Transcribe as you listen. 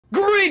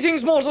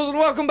Greetings, mortals, and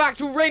welcome back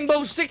to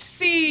Rainbow Six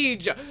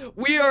Siege!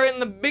 We are in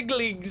the big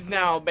leagues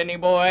now, Benny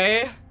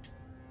boy.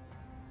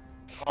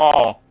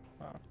 Oh.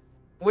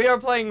 We are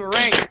playing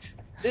ranked.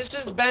 This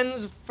is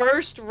Ben's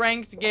first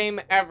ranked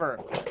game ever.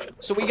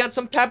 So we got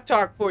some pep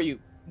talk for you.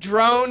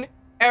 Drone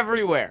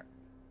everywhere.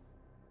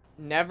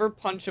 Never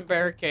punch a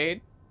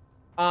barricade.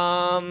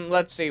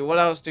 Let's see, what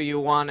else do you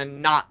want to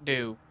not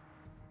do?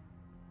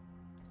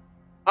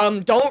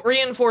 Don't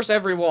reinforce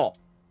every wall.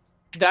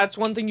 That's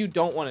one thing you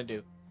don't want to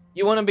do.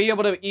 You want to be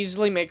able to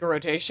easily make a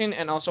rotation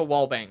and also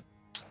wallbang.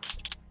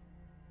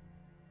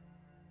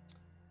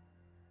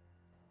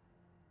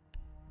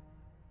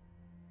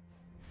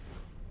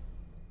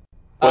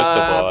 First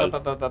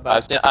of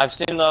all, I've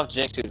seen enough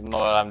Jinx to know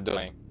what I'm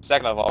doing.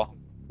 Second of all,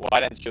 why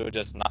didn't you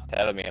just not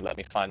tell me and let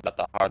me find out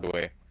the hard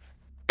way?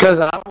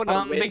 Because I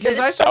want to because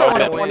I sort of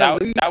want to win.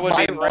 That would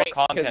be more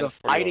content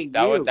for you.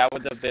 That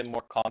would have been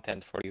more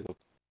content for you.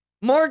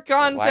 More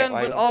content,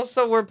 but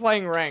also we're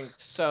playing ranked,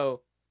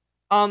 so...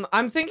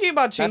 I'm thinking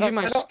about changing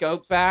my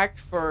scope back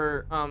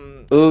for,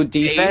 Ooh,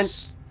 defense?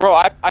 Ace. Bro,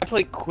 I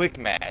play quick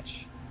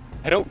match.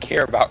 I don't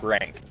care about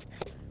ranked.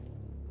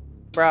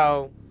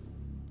 Bro.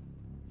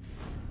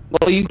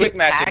 Well, you quick get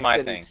match is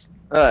my thing.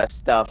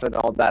 Stuff and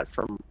all that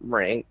from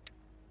ranked.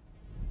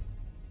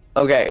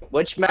 Okay,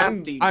 which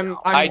map do you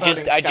I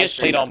just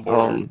played on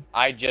board.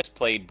 I just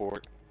played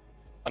board.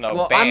 Oh, no,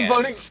 well, I'm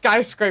voting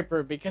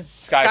Skyscraper because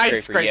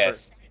Skyscraper.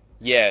 Yes.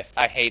 Yes,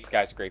 I hate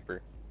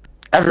Skyscraper.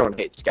 Everyone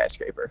hates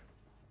Skyscraper.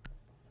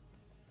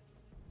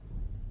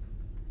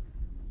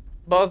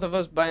 Both of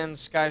us banned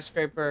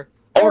Skyscraper.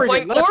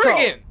 Oregon,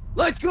 Oregon!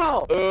 Let's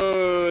go!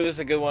 Oh, there's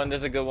a good one.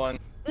 There's a good one.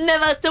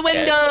 Never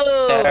surrender!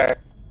 Yes,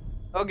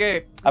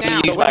 okay, I'm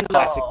gonna use my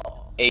classic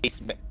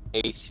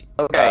Ace.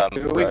 Okay,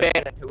 who we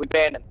banning? Who we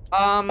banning?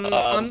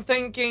 I'm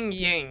thinking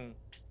Ying.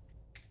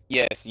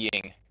 Yes,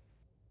 Ying.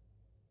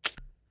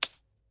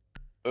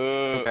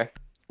 Okay.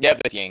 Yeah,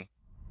 but Ying.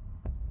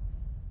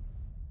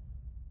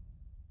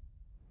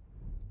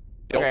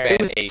 Don't Okay.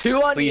 ban Ace.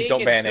 Please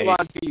don't ban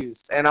Ace.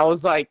 Fuse, and I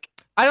was like,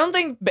 I don't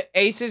think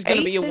Ace is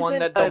gonna be one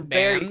that they'll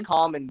ban. Very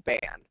common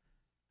ban.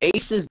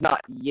 Ace is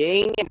not.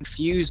 Ying and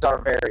Fuse are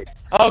very.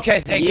 Okay,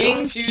 thank you.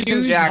 Ying, Fuse,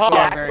 and Jackal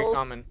are very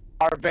common.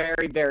 Are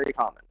very, very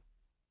common.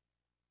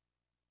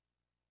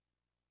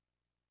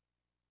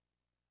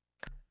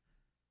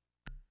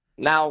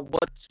 Now,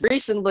 what's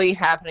recently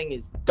happening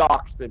is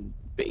Doc's been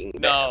being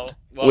banned. No,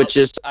 well, which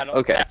is I don't,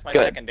 okay. That's my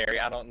good. secondary.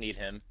 I don't need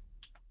him.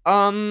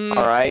 All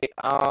right.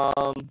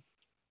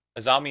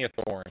 Azami or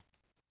Thorn.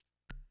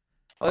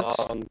 Let's...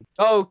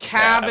 oh,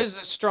 Cav is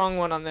a strong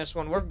one on this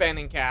one. We're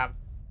banning Cav.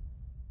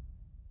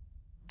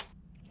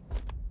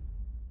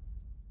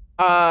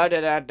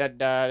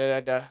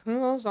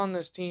 Who else on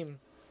this team?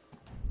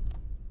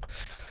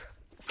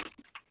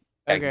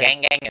 Okay.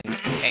 Gang and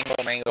Mango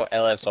Mango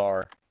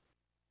LSR.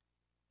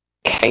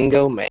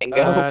 Kango Mango.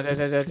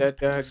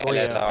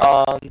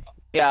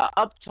 Yeah,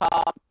 up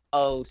top.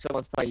 Oh,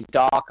 someone's playing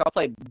Doc. I'll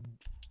play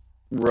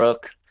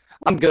Rook.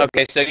 I'm good.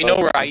 Okay, so you know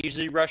where I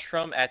usually rush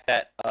from at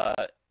that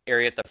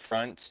area at the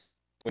front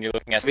when you're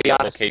looking at the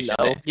location.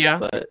 No, yeah.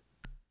 But...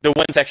 the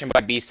one section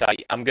by B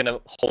side. I'm gonna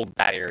hold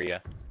that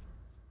area.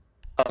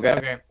 Okay.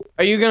 Okay.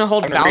 Are you gonna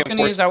hold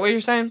balcony? Is that what you're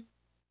saying?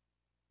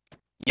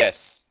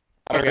 Yes.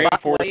 I'm gonna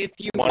reinforce if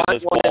you want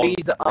one of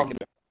these,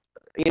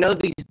 you know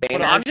these banners.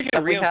 Well, I'm just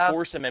gonna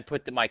reinforce them and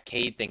put my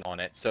Cade thing on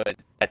it so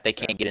that they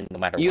can't get in no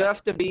matter what. You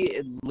have to be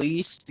at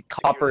least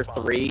Copper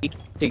 3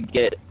 to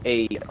get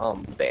a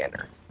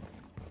banner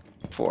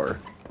for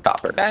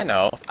Copper. I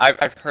know.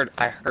 I've heard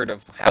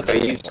of.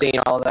 Okay, you've seen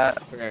all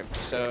that. Okay,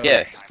 so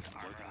yes.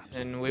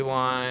 And we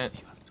want.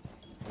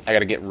 I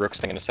gotta get Rook's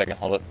thing in a second.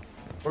 Hold it.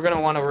 We're gonna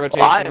want a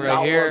rotation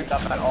right here.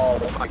 Up at all.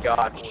 Oh my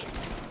gosh.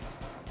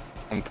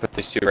 I'm gonna put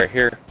these two right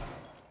here.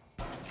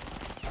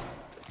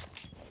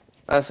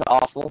 That's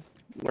awful.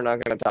 We're not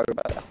gonna talk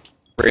about that.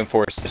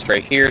 Reinforce this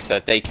right here so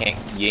that they can't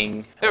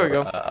Ying. There we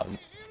go.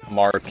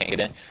 Maru can't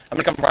get in. I'm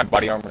gonna come for my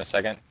body armor in a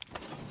second.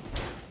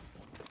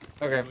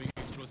 Okay.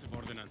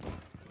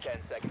 10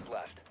 seconds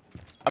left.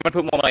 I'm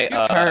gonna put my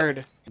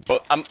turd.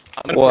 I'm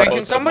gonna Hey, put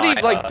can somebody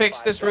my, like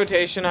fix this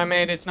rotation I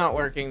made? It's not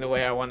working the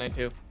way I wanted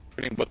to.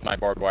 putting both my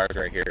barbed wires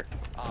right here.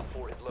 Op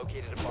 4 has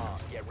located a bomb.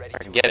 Get ready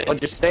to Get it. Well,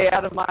 just stay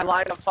out of my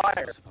line of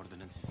fire.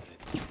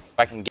 If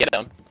I can get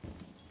them.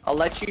 I'll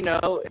let you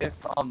know if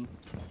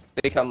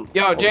they come.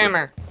 Yo, over.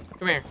 Jammer,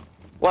 come here.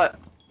 What?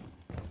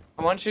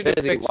 I want you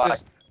to fix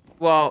this.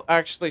 Well,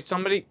 actually,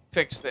 somebody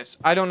fix this.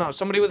 I don't know.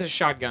 Somebody with a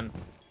shotgun.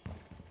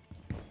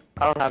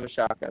 I don't have a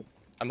shotgun.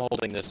 I'm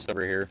holding this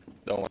over here.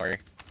 Don't worry.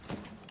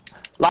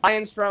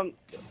 Lions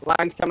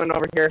coming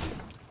over here.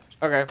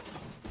 Okay.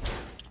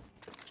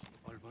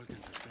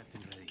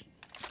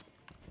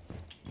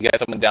 You got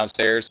someone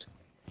downstairs?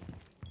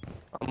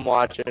 I'm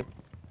watching.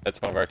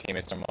 That's one of our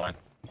teammates on mine.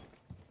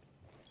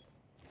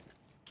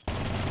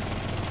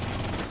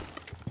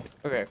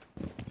 Okay.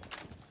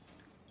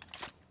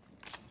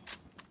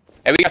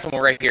 Hey, we got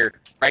someone right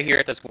here. Right here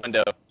at this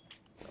window.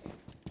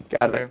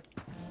 Got it.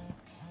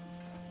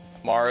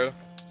 Maru.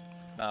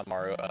 not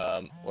Maru.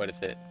 What is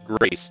it?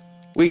 Grace.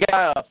 We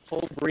got a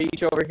full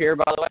breach over here,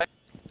 by the way.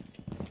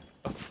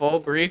 A full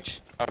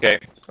breach? Okay.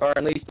 Or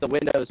at least the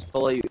window is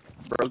fully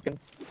broken.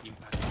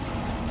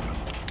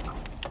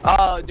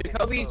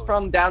 Jacoby's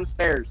from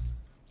downstairs.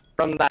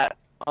 From that,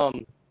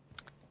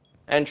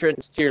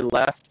 entrance to your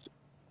left,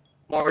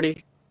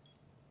 Marty.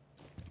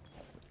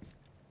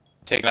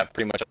 Taking up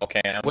pretty much all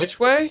can. Which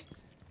way?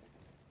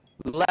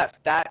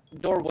 Left, that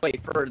doorway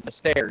for the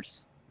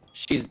stairs.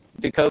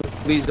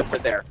 Jacoby's over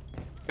there.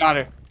 Got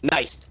her.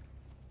 Nice.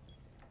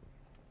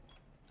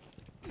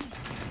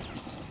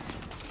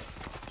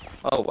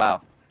 Oh,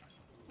 wow.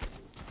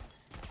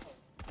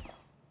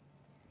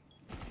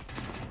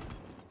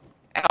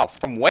 Ow,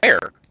 from where?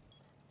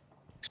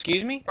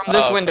 Excuse me? From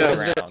this window.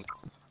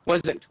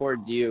 Wasn't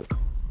towards you.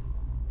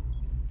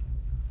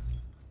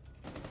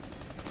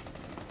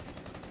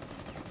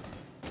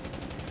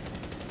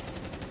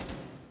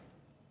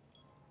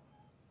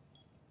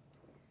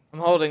 I'm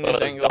holding this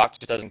This angle. doc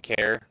just doesn't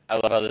care. I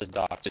love how this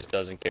doc just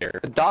doesn't care.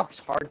 The doc's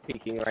hard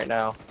peeking right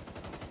now.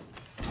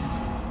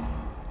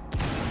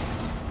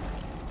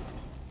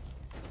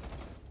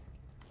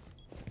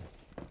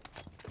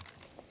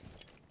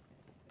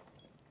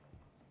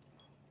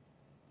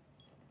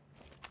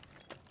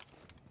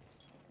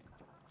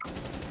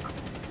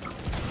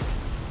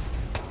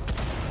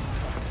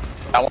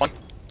 That one.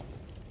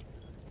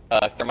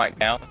 Thermite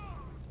down.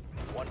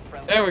 One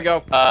friendly. There we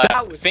go.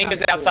 Fink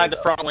is outside the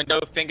front window.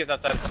 Fink is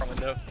outside the front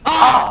window.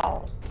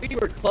 Oh! We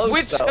were close,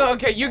 Which, though.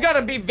 okay, you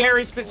gotta be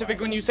very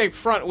specific when you say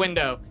front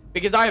window,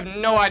 because I have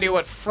no idea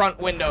what front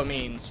window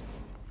means.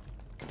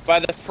 By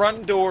the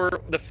front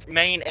door, the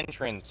main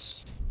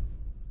entrance.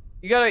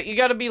 You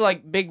gotta be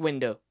like big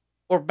window,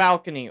 or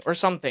balcony, or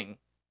something.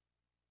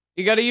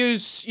 You gotta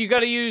use,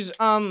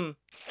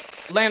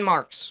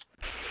 landmarks.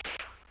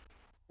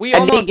 We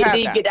almost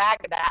had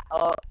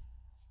that.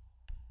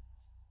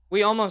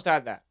 We almost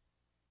had that.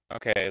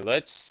 Okay,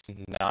 let's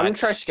not. I'm gonna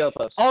try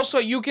Scopos. Also,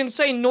 you can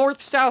say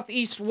north, south,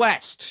 east,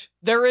 west.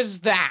 There is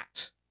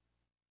that.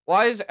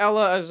 Why is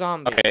Ella a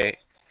zombie? Okay,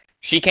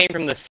 she came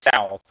from the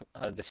south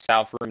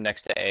room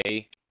next to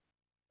A.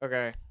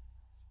 Okay.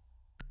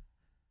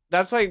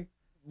 That's like,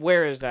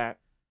 where is that?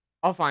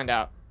 I'll find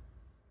out.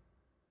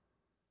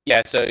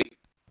 Yeah, so.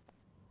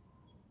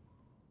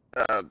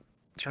 Trying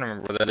to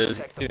remember what that is.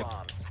 Protect the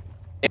bombs.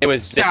 It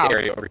was this South.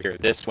 area over here.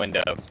 This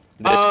window.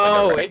 This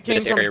Oh, window right, it came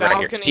this from area right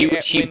here.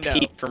 balcony She window.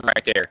 peeked from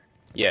right there.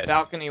 Yes.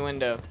 Balcony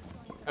window.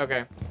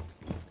 Okay.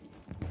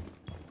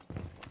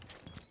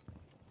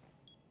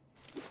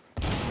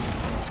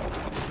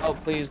 Oh,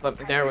 please let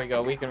me. There we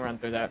go. We can run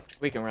through that.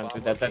 We can run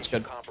through that. That's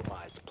good.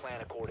 Compromised. Plan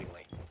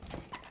accordingly.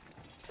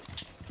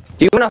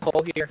 Do you want a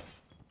hole here?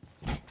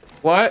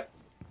 What?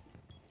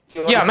 Do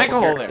you want Yeah, make a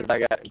hole here? there. 'Cause I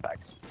got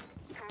impacts.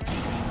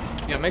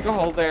 Yeah, make a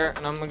hole there,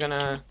 and I'm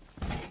gonna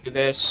do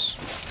this.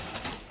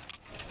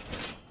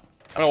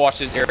 I'm gonna watch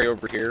this area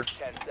over here.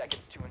 10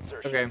 seconds to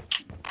insertion. Okay.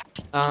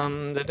 Da.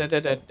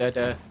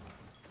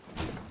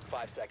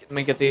 5 seconds. Let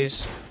me get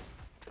these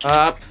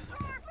up.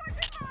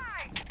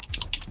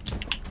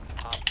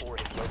 Op 4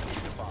 has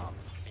located the bomb.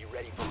 Be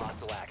ready for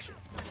hostile action.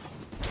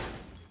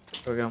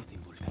 There we go.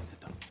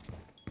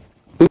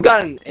 Who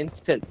got an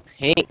instant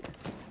ping?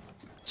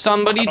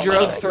 Somebody Oh,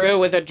 drove nice. through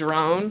with a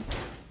drone.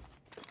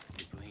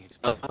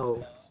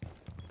 Oh.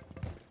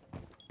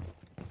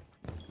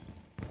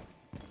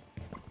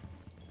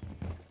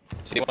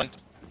 See one?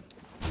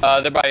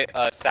 They're by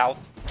south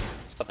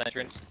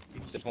entrance.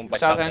 There's one by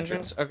South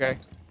entrance? Okay.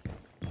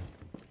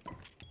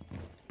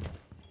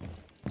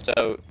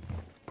 So,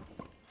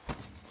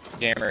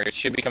 Jammer, it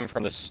should be coming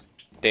from the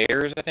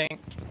stairs, I think.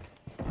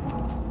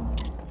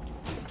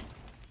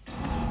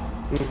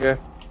 Okay.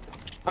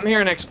 I'm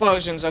hearing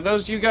explosions. Are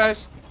those you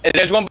guys?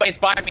 There's one. It's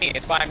by me.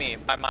 It's by me.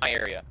 By my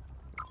area.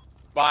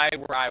 By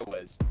where I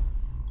was.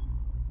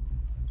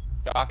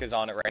 Doc is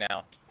on it right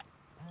now.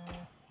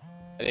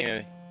 I didn't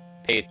even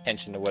pay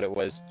attention to what it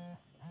was.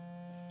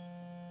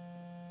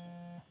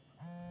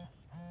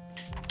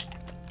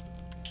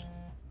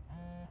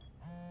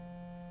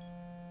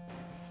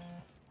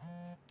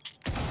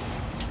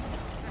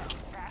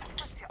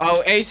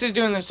 Oh, Ace is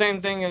doing the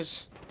same thing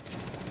as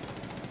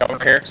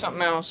Over here.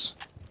 something else.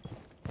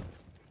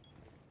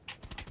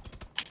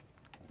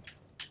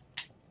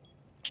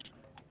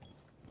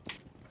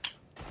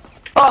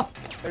 Oh!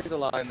 There's a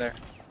line there.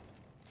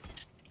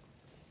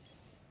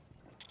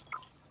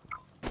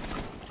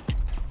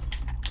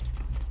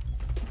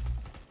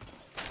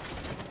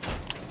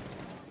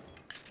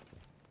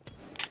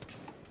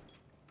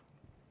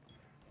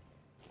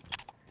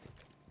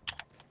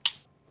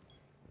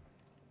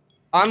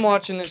 I'm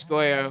watching this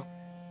Goyo.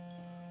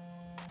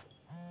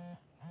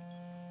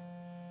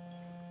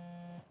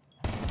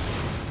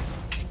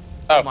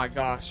 Oh my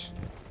gosh.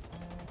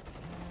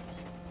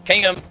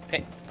 Ping him.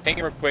 Ping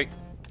him real quick.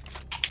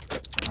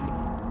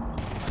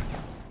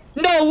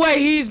 No way,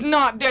 he's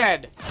not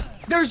dead.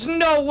 There's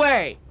no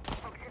way.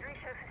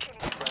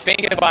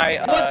 Ping him by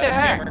What the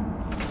heck? Jammer.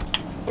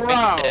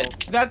 Bro, dead.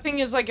 that thing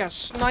is like a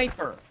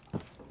sniper.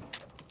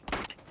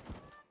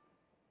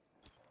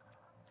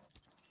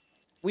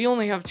 We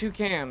only have 2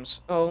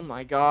 cams. Oh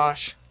my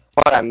gosh.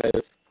 Why'd I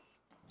move?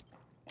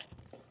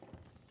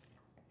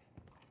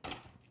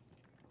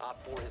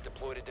 Op 4 has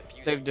deployed a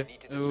diffuser. They've You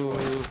need to destroy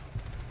it. ooh.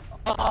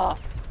 Ah!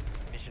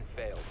 Mission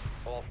failed.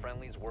 All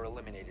friendlies were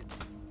eliminated.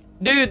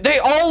 Dude, they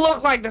all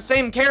look like the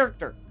same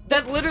character.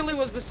 That literally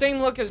was the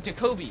same look as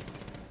Jacoby.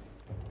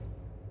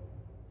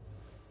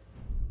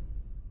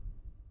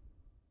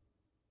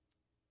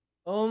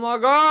 Oh my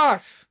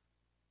gosh.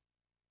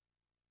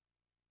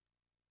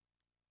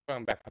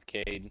 Going back with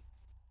Cade.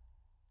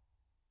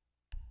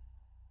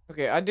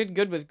 Okay, I did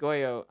good with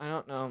Goyo. I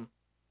don't know.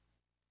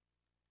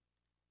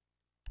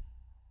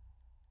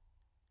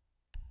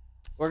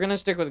 We're gonna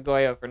stick with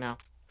Goyo for now.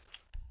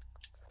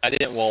 I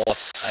didn't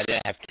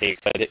have Cade,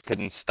 so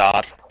couldn't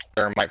stop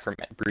Thermite from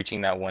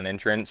breaching that one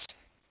entrance.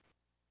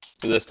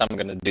 So this time I'm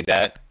gonna do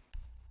that.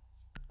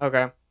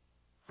 Okay.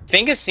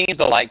 Finka seems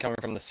the light coming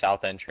from the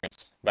south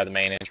entrance, by the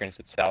main entrance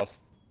itself.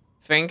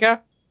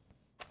 Finka?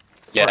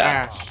 Yeah. Or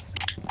Ash?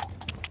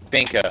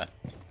 Finka.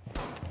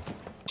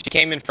 She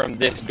came in from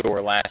this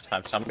door last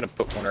time, so I'm gonna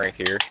put one right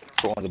here.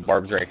 Put one of the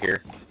barbs right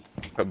here.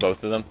 Put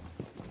both of them.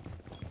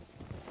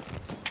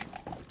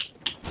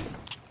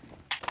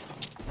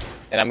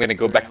 And I'm gonna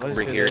go back Let's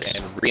over do here this.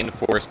 and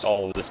reinforce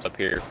all of this up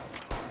here.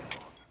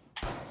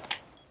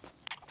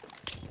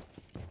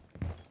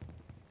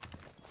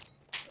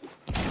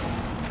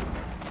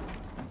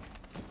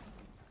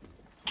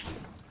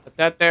 Put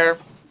that there.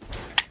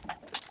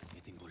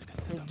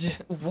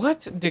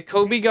 What?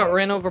 Jacoby got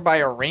ran over by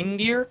a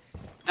reindeer?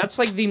 That's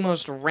like the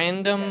most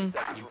random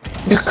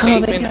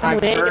statement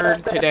I've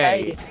heard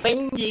today. 5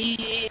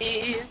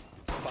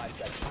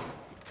 seconds.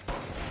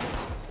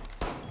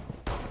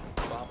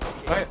 Bomb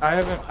located.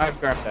 I've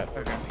grabbed that.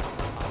 Okay.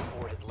 Op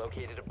 4 has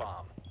located a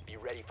bomb. Be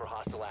ready for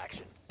hostile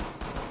action.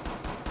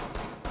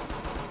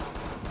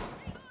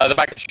 The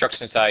back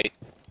construction site.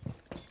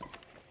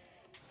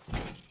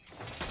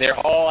 They're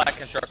all at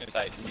construction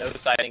site. No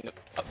sighting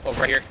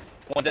over here.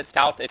 One's at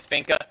south, it's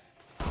Finka.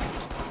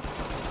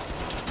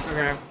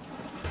 Okay.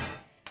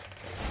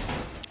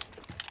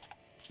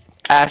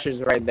 Ash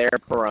is right there,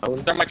 prone.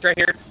 Thermite's right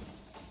here.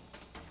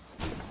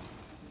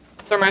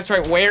 Thermite's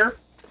right where?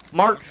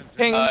 Mark,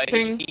 ping,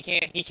 ping.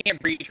 He can't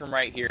breach from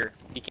right here.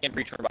 He can't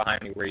breach from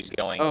behind me where he's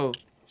going. Oh,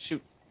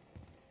 shoot.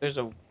 There's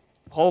a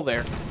hole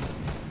there.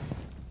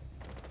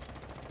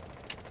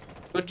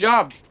 Good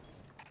job.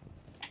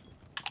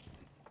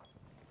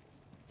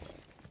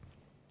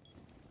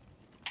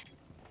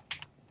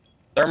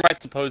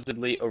 Thermite's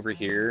supposedly over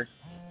here.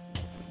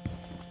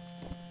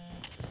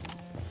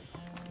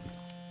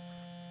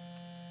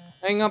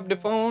 Hang up the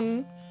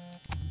phone.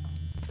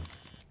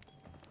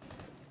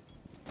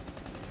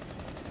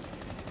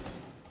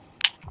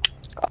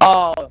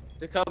 Oh,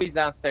 Jacoby's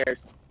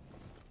downstairs.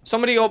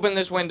 Somebody open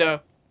this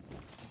window.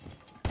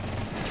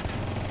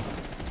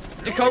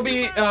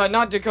 Jacoby,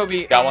 not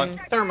Jacoby. Got one.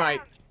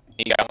 Thermite.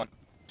 He got one.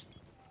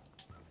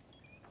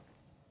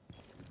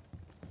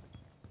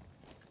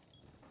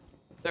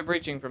 They're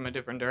breaching from a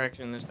different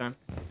direction this time.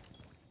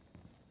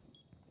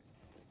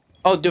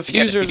 Oh, Yeah,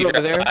 diffuser's diffuser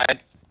over there.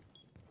 outside.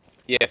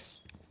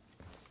 Yes.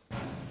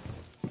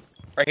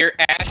 Right here,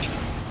 Ash.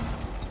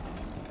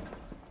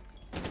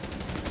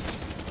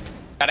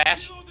 Got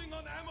Ash.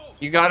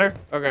 You got her?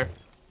 Okay.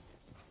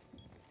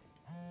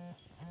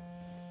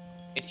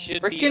 It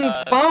should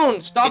Frickin' be,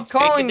 phone! Stop it's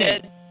calling me!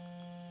 dead.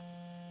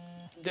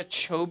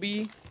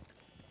 Dachobi?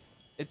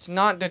 It's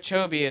not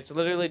Dachobi, it's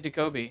literally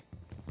Jacoby.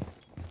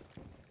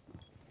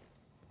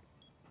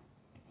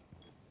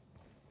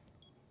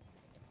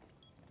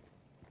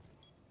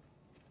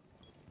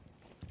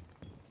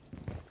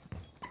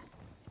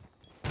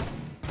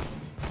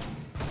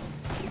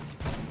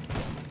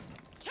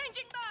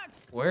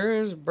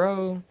 Where is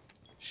bro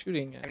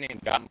shooting I at? haven't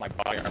even gotten my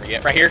body armor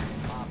yet. Right here.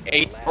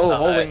 Ace. Oh,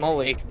 holy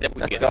moly. Ace that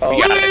we Let's get. go.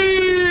 We got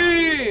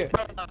it. Yay!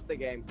 Off the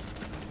game.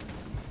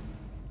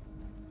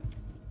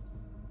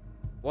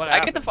 What I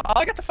happened?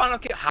 get the final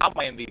kill. How am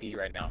I MVP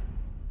right now?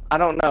 I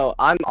don't know.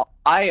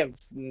 I have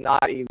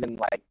not even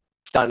like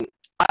done.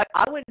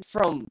 I went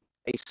from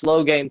a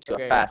slow game to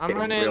Okay, a fast I'm game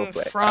running real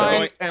quick.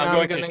 front. I'm and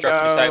going gonna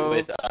construction go site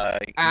with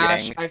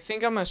Ash. Yang. I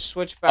think I'm gonna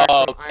switch back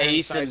Oh, from Iron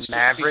Ace Sights and just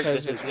Maverick.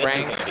 because This it's is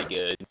ranked. gonna be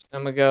good.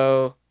 I'm gonna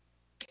go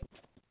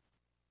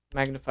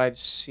magnified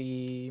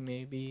C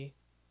maybe.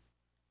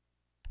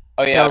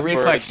 Oh yeah, No,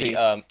 reflex for C.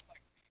 the,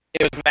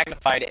 it was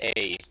magnified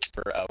A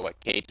for what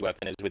Cade's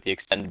weapon is with the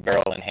extended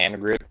barrel and hand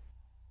grip.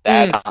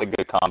 That's a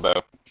good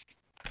combo.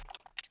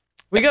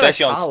 We got a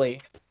Especially on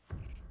collie.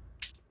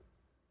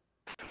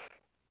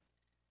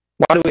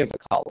 Why do we have a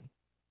column?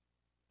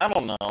 I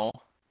don't know.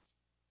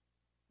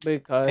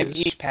 Because Maybe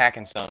he's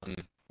packing something.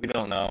 We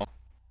don't know.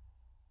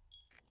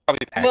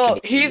 Probably packing. well,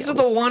 he's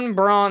the one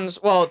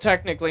bronze. Well,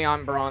 technically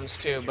I'm bronze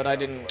too, but I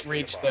didn't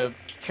reach the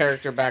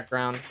character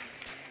background.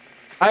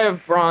 I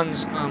have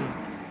bronze.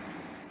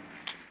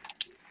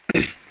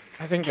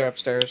 I think they're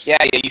upstairs. Yeah,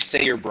 you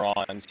say you're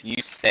bronze.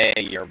 You say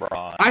you're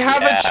bronze. I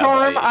have Yeah, a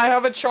charm. buddy. I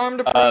have a charm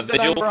to prove that I'm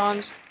Vigil?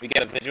 bronze. We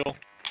got a vigil.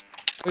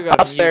 We got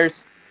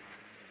Upstairs.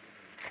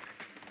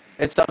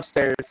 It's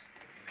upstairs.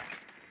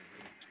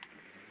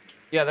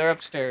 Yeah, they're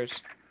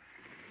upstairs.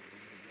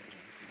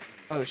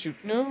 Oh shoot!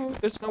 No,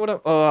 that's not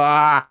what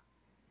I.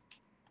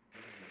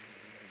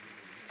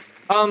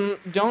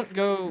 Don't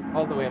go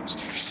all the way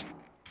upstairs.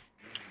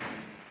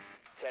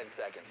 10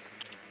 seconds.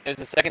 There's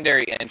a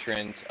secondary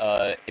entrance,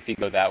 if you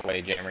go that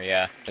way, Jammer,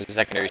 yeah. There's a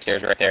secondary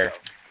stairs right there.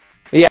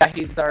 Yeah,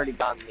 he's already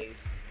gotten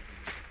these.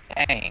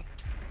 Dang.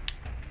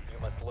 You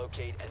must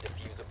locate and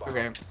defuse a bomb.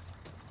 Okay.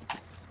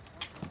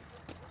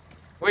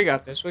 We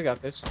got this. We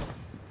got this.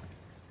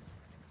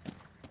 If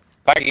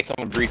I could get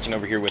someone breaching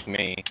over here with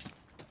me.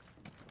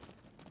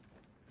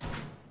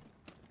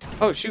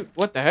 Oh shoot!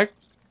 What the heck?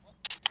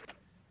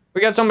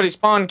 We got somebody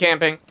spawn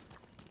camping.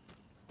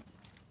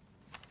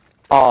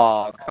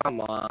 Oh, come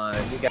on.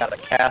 You got a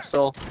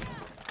castle.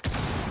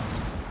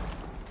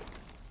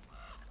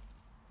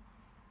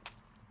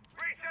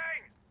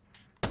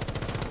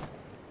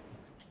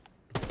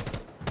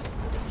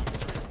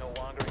 Is no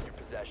longer in your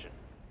possession.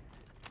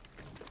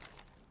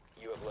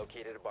 You have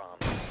located a bomb.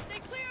 Stay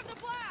clear of the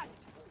blast!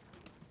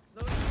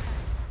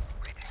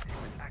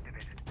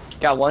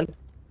 Got one.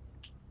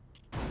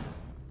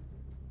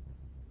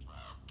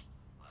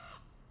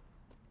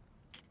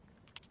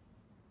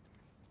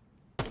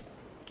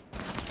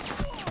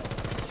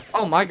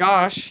 Oh my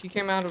gosh! He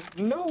came out of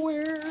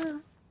nowhere.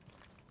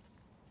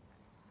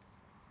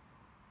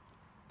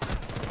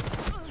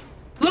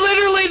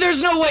 Literally,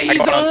 there's no way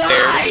he's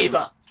alive.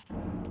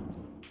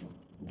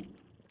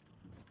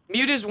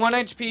 Mute is 1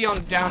 HP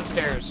on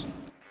downstairs.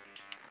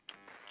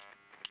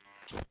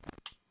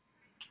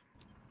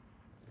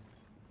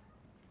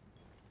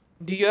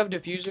 Do you have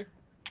diffuser?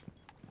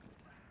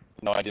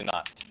 No, I do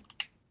not.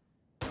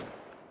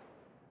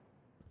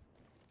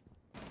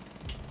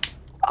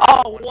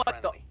 Oh, One what the?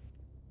 friendly.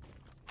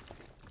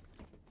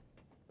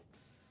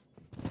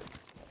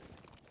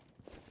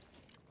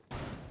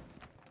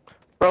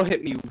 Bro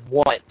hit me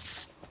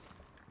once.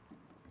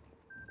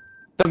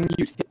 The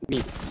mute hit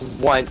me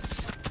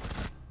once.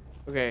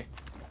 Okay.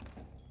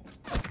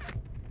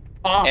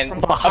 Oh, And from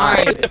of course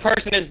behind. the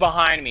person is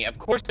behind me. Of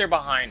course they're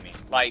behind me.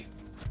 Like,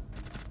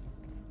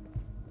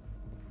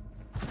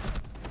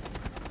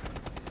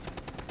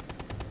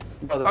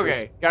 Bro, there Okay,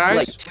 was, guys,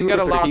 like, we 2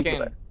 gotta or 3 lock people in.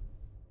 there.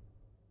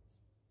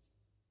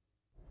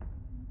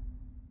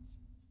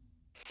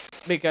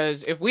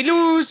 Because if we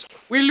lose,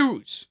 we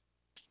lose.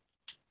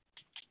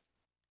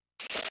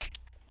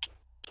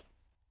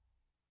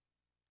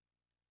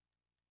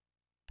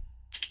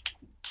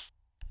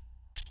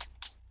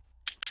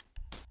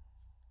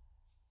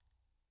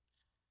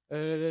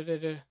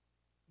 I'm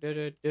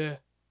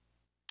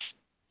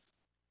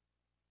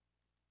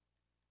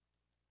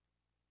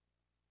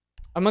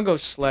gonna go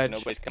sledge.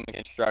 nobody's coming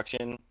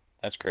construction.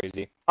 That's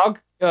crazy.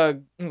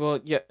 Well,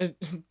 yeah.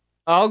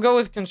 I'll go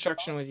with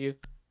construction with you.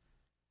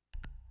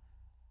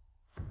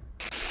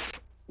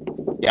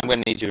 Yeah, I'm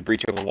gonna need you to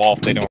breach over the wall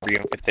if they don't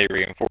if they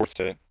reinforce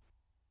it.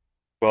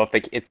 Well,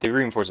 if they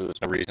reinforce it,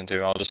 there's no reason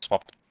to. I'll just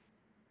swap.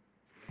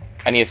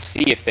 I need to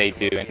see if they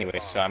do anyway,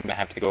 so I'm gonna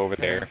have to go over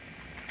there.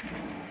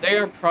 They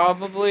are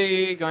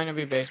probably going to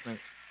be basement.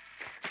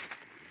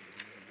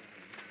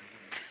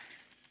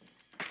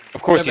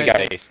 Of course, Yeah, you got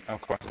basement. ace.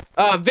 Of course.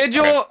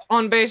 Vigil Okay.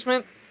 on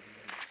basement.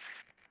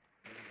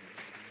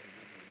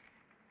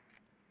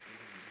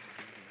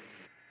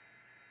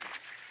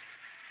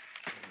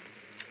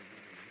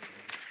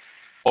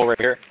 Oh, right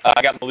here.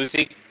 I got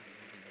Malusi.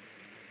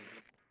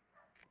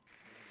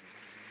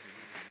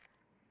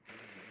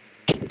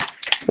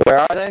 Where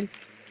are they?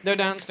 They're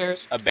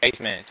downstairs. A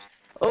basement.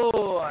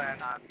 Oh,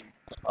 and I'm...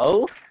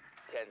 Oh?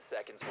 10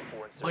 seconds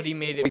before insertion. But he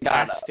made We it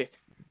got past it.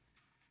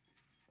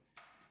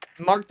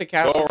 Mark the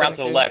castle. Go around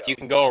to the too. left. You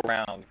can go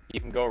around. You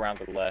can go around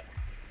to the left.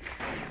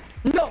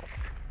 No!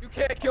 You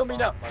can't kill me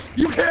now!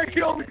 You can't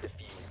kill me!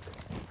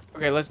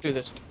 Okay, let's do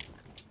this.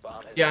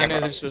 Bomb has Yeah, I been knew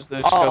planted. this was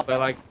the scope I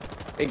like.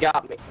 It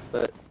got me,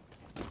 but...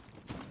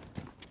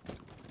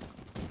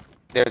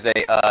 There's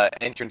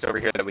a entrance over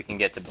here that we can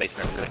get to the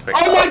basement really quick.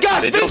 Oh my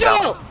gosh, Vigil's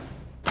Vigil! out.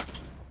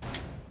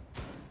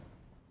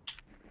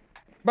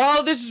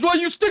 Bro, this is why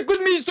you stick with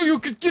me so you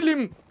could kill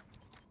him.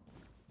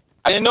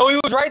 I didn't know he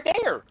was right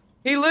there.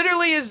 He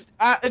literally is,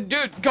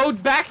 dude, go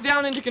back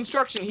down into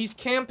construction. He's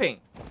camping.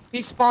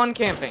 He's spawn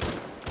camping.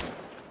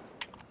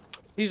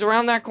 He's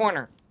around that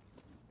corner.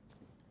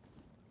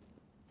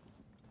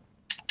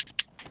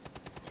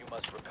 You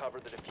must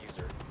recover the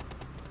diffuser.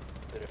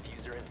 The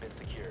diffuser has been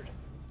secured.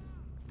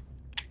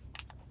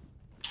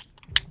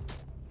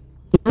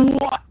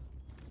 What?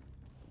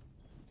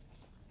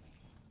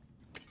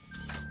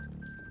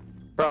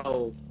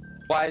 Bro,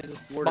 why is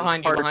this word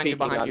Behind you, behind you,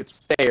 behind you.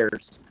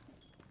 Stairs.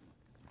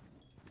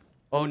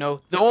 Oh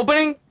no. The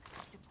opening?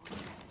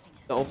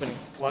 The opening.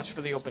 Watch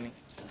for the opening.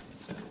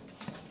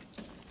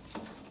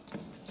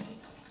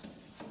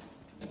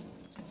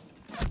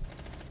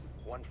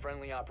 One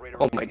friendly operator.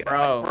 Oh my god.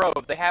 Bro.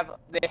 Bro, they have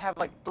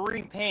like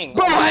 3 pings.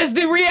 Bro has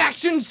the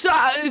reaction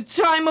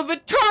time of a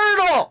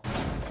turtle!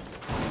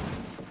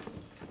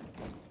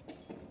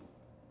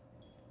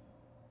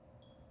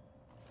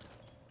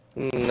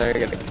 They're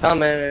gonna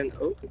come in.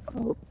 Oh,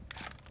 oh.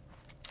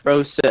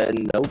 Bro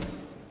said nope.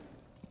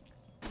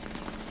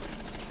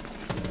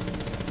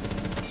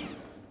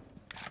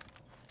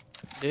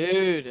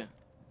 Dude.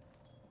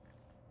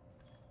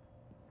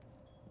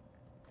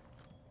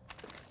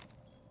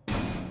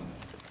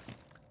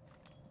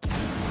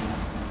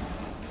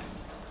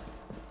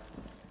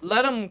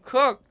 Let him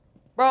cook.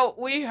 Bro,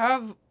 we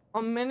have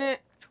a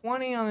minute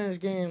 20 on this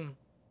game.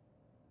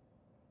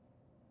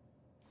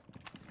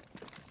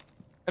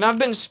 And I've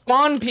been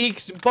spawn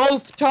peeked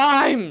both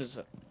times.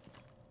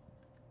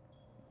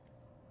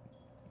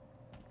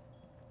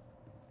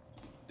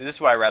 This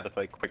is why I rather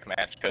play quick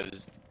match,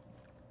 because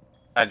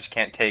I just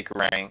can't take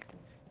ranked.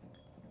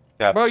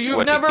 That's Bro, you've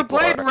what the never people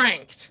played are.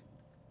 ranked.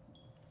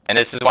 And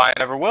this is why I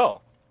never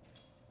will.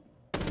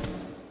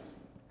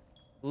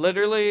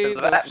 Literally,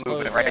 Because of that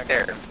movement right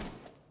there.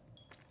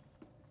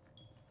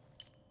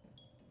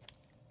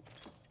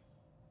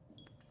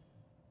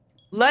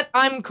 Let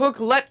cook.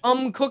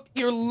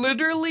 You're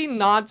literally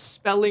not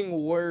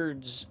spelling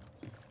words.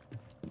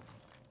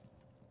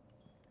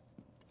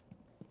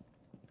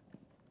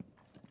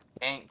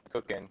 Ain't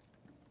cooking.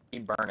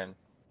 Keep burning.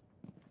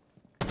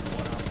 1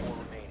 Op 4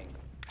 remaining.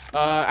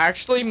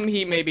 Actually,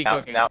 he may be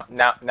cooking.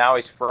 Now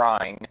he's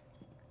frying.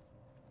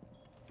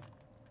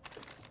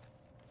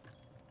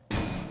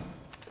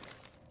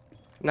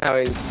 Now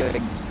he's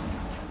gonna.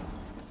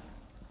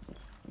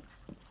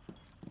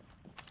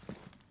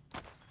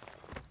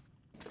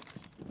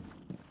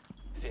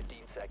 15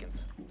 seconds.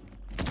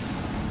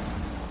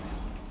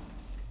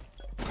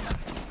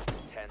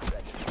 10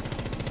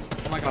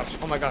 seconds. Oh my gosh,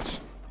 oh my gosh.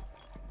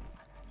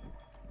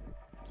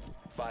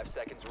 5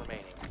 seconds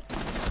remaining.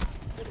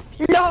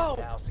 No!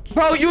 Now secure.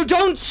 Bro, you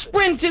don't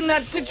sprint in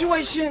that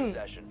situation!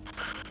 Possession.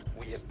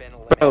 We have been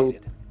Bro.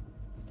 eliminated.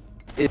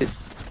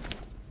 Is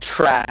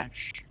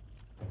trash.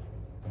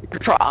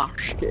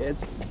 Trash, kid.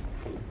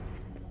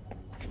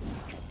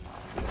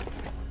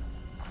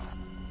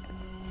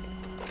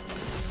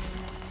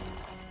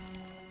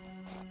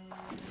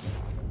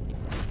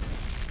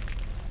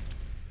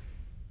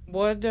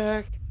 What the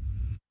heck?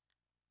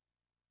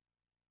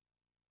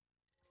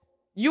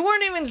 You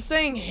weren't even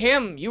saying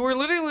him. You were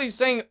literally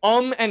saying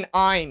and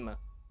I'm.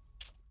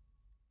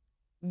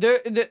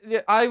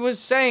 I was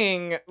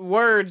saying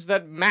words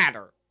that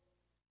matter.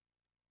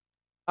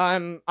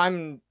 I'm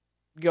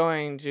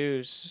going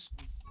to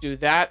do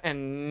that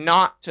and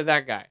not to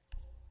that guy.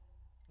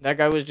 That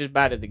guy was just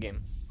bad at the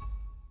game.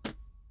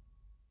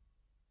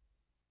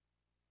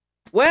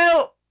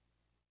 Well,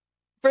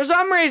 for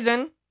some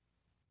reason,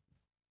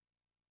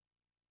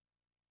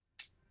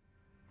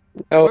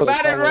 Oh, we're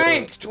bad at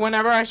ranked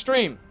whenever I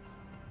stream.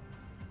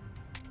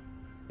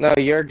 No,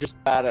 you're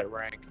just bad at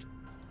ranked.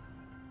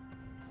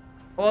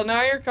 Well,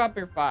 now you're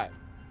copper 5.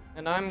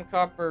 And I'm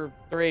copper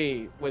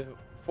 3 with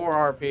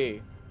 4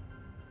 RP.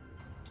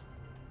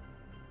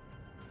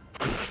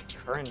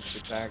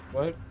 Currency pack,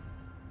 what?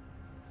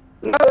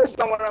 No, that's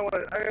not what I want.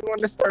 I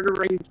want to start a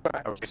range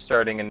back. Are we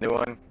starting a new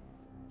one?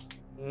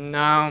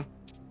 No.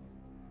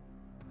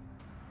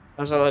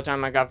 That's all the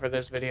time I got for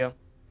this video.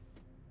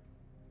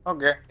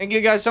 Okay. Thank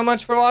you guys so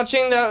much for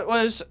watching. That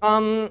was,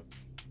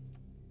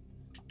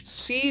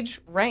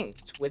 Siege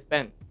Ranked with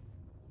Ben.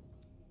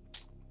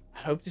 I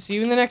hope to see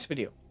you in the next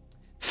video.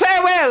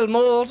 Farewell,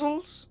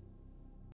 mortals!